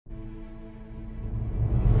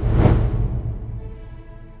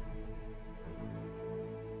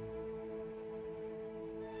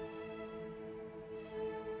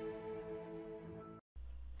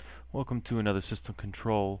Welcome to another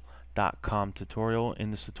systemcontrol.com tutorial.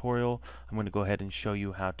 In this tutorial, I'm going to go ahead and show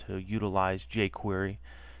you how to utilize jQuery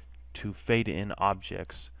to fade in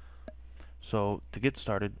objects. So to get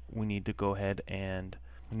started, we need to go ahead and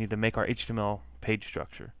we need to make our HTML page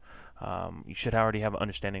structure. You should already have an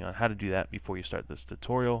understanding on how to do that before you start this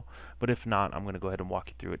tutorial, but if not, I'm going to go ahead and walk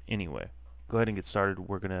you through it anyway. Go ahead and get started.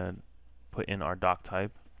 We're going to put in our doc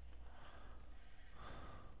type.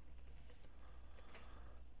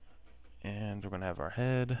 And we're going to have our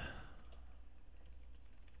head,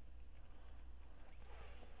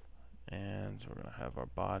 and we're going to have our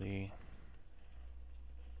body,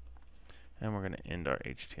 and we're going to end our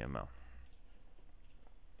HTML.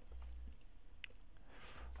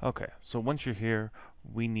 Okay, so once you're here,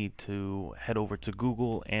 we need to head over to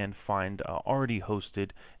Google and find already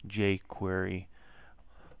hosted jQuery.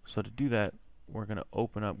 So to do that, we're going to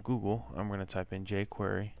open up Google, and we're going to type in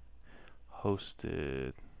jQuery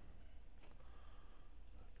hosted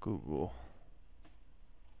Google.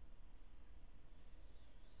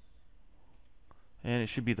 And it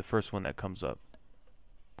should be the first one that comes up.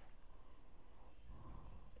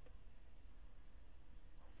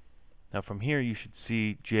 Now from here you should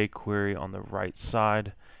see jQuery on the right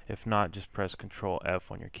side. If not, just press Control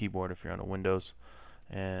F on your keyboard if you're on a Windows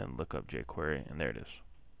and look up jQuery, and there it is.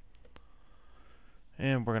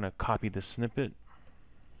 And we're going to copy this snippet.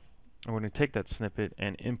 And we're going to take that snippet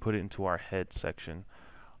and input it into our head section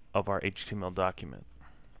of our HTML document.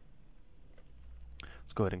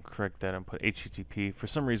 Let's go ahead and correct that and put HTTP. For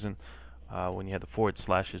some reason, when you have the forward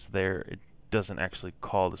slashes there, it doesn't actually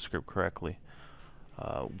call the script correctly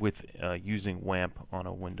with using WAMP on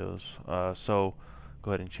a Windows. So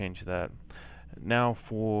go ahead and change that. Now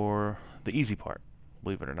for the easy part,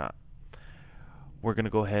 believe it or not. We're going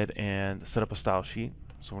to go ahead and set up a style sheet.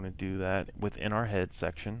 So we're going to do that within our head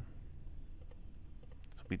section.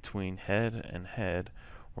 So between head and head,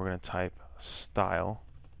 we're going to type style,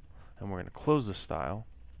 and we're going to close the style,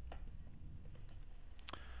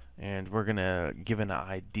 and we're going to give it an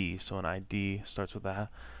ID. So an ID starts with a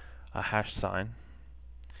hash sign,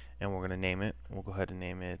 and we're going to name it. We'll go ahead and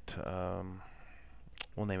name it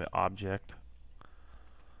we'll name it object,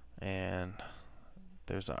 and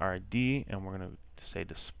there's our ID, and we're going to say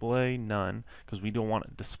display none because we don't want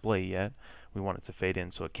it display yet. We want it to fade in,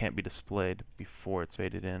 so it can't be displayed before it's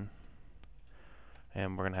faded in.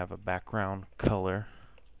 And we're going to have a background color,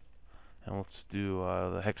 and let's do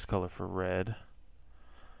the hex color for red.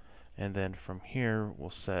 And then from here we'll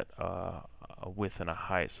set a width and a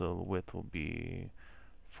height. So the width will be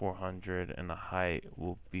 400 and the height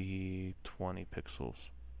will be 20 pixels.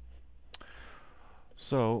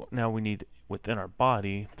 So now we need within our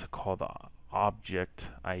body to call the object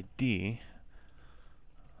ID.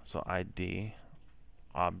 So ID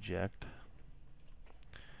object,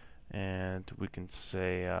 and we can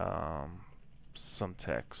say some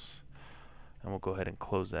text, and we'll go ahead and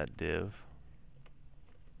close that div.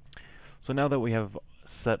 So now that we have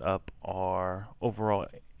set up our overall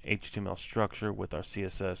HTML structure with our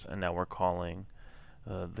CSS, and now we're calling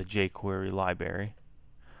the jQuery library,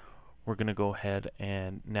 we're going to go ahead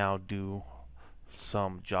and now do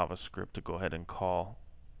some JavaScript to go ahead and call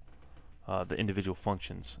the individual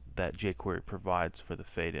functions that jQuery provides for the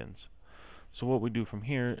fade-ins. So what we do from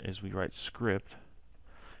here is we write script,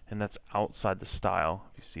 and that's outside the style.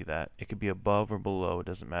 If you see that, it could be above or below, it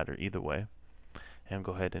doesn't matter either way. And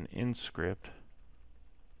go ahead and in script,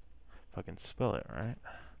 if I can spell it right,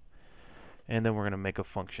 and then we're going to make a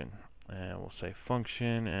function, and we'll say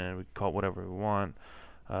function, and we can call it whatever we want.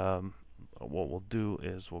 What we'll do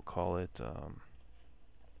is we'll call it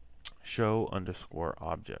show underscore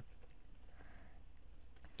object.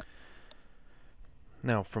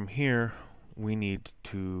 Now from here we need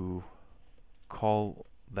to call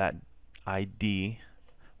that ID,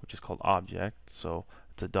 which is called object, so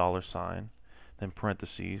it's a $, then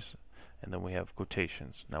parentheses, and then we have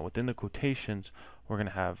quotations. Now within the quotations we're going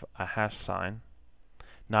to have a hash sign,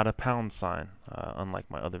 not a pound sign. Unlike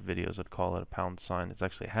my other videos, I'd call it a pound sign. It's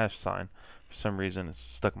actually a hash sign. For some reason it's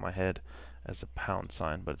stuck in my head as a pound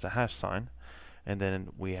sign, but it's a hash sign. And then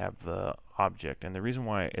we have the object, and the reason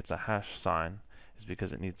why it's a hash sign is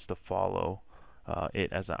because it needs to follow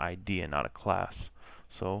it as an ID and not a class.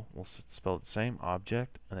 So we'll spell it the same,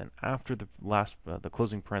 object, and then after the last the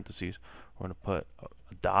closing parentheses we're going to put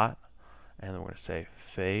a dot, and then we're going to say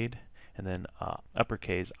fade, and then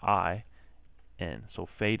uppercase I in, so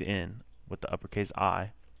fade in with the uppercase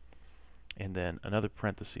I, and then another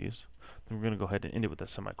parentheses. Then we're going to go ahead and end it with a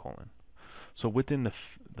semicolon. So within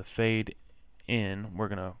the fade in, we're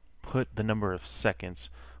going to put the number of seconds,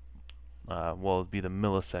 well, it'd be the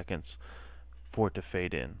milliseconds for it to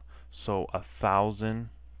fade in. So 1,000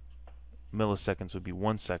 milliseconds would be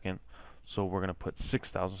 1 second. So we're going to put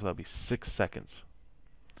 6,000, so that'll be 6 seconds.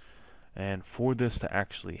 And for this to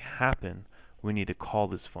actually happen, we need to call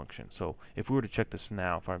this function. So if we were to check this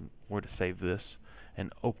now, if I were to save this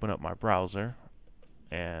and open up my browser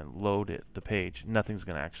and load the page, nothing's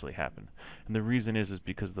going to actually happen. And the reason is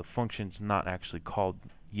because the function's not actually called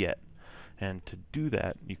yet. And to do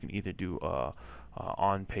that, you can either do a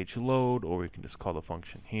on-page load, or we can just call the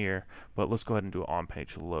function here. But let's go ahead and do an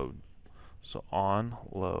on-page load. So on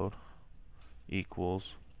load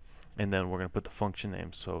equals, and then we're going to put the function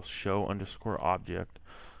name, so show underscore object,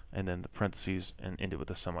 and then the parentheses, and end it with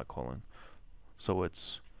a semicolon. So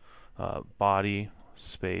it's body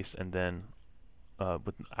space, and then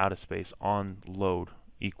without a space, on load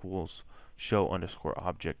equals show underscore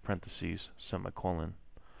object parentheses semicolon.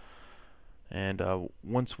 And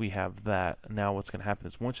once we have that, now what's going to happen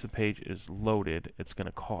is once the page is loaded, it's going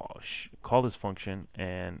to call this function,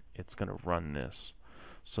 and it's going to run this.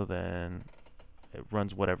 So then it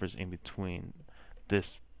runs whatever's in between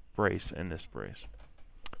this brace and this brace.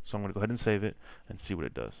 So I'm going to go ahead and save it and see what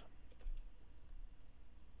it does.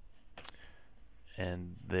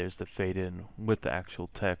 And there's the fade in with the actual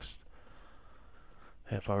text.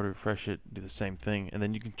 And if I were to refresh it, do the same thing. And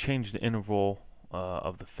then you can change the interval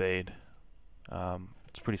of the fade.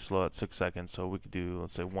 It's pretty slow at 6 seconds, so we could do,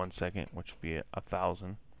 let's say, 1 second, which would be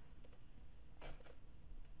 1,000.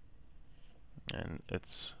 And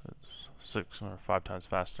it's 6 or 5 times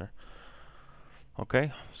faster.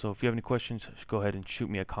 Okay, so if you have any questions, go ahead and shoot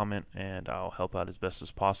me a comment, and I'll help out as best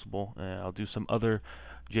as possible. And I'll do some other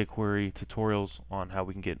jQuery tutorials on how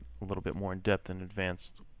we can get a little bit more in depth and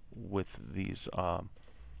advanced with these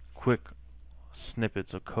quick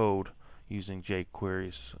snippets of code using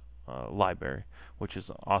jQuery's library, which is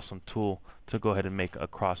an awesome tool to go ahead and make a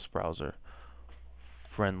cross-browser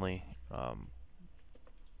friendly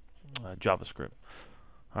JavaScript.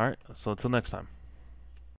 Alright, so until next time.